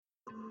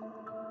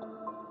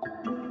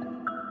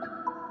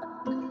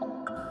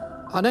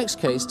Our next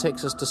case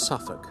takes us to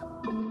Suffolk.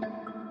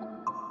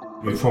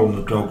 We were following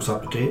the dogs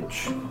up the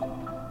ditch,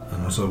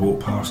 and as I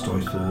walked past I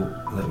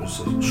thought that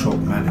was a shop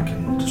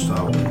mannequin to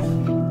start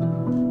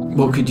with.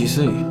 What could you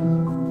see?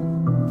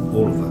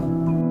 All of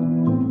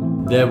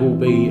them. There will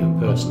be a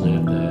person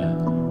out there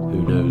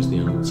who knows the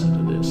answer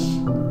to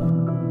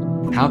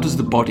this. How does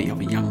the body of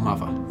a young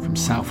mother from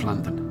South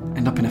London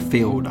end up in a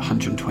field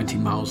 120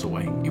 miles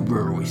away in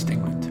rural East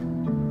England?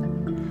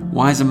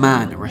 Why is a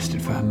man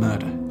arrested for her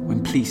murder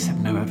when police have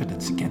no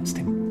evidence against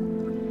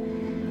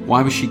him?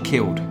 Why was she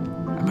killed?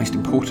 And most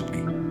importantly,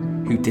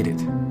 who did it?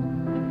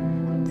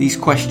 These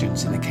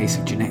questions in the case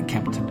of Jeanette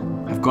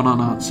Kempton have gone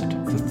unanswered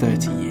for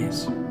 30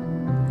 years.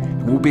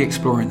 And we'll be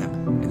exploring them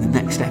in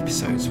the next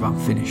episodes of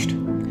Unfinished,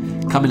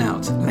 coming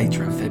out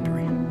later in February.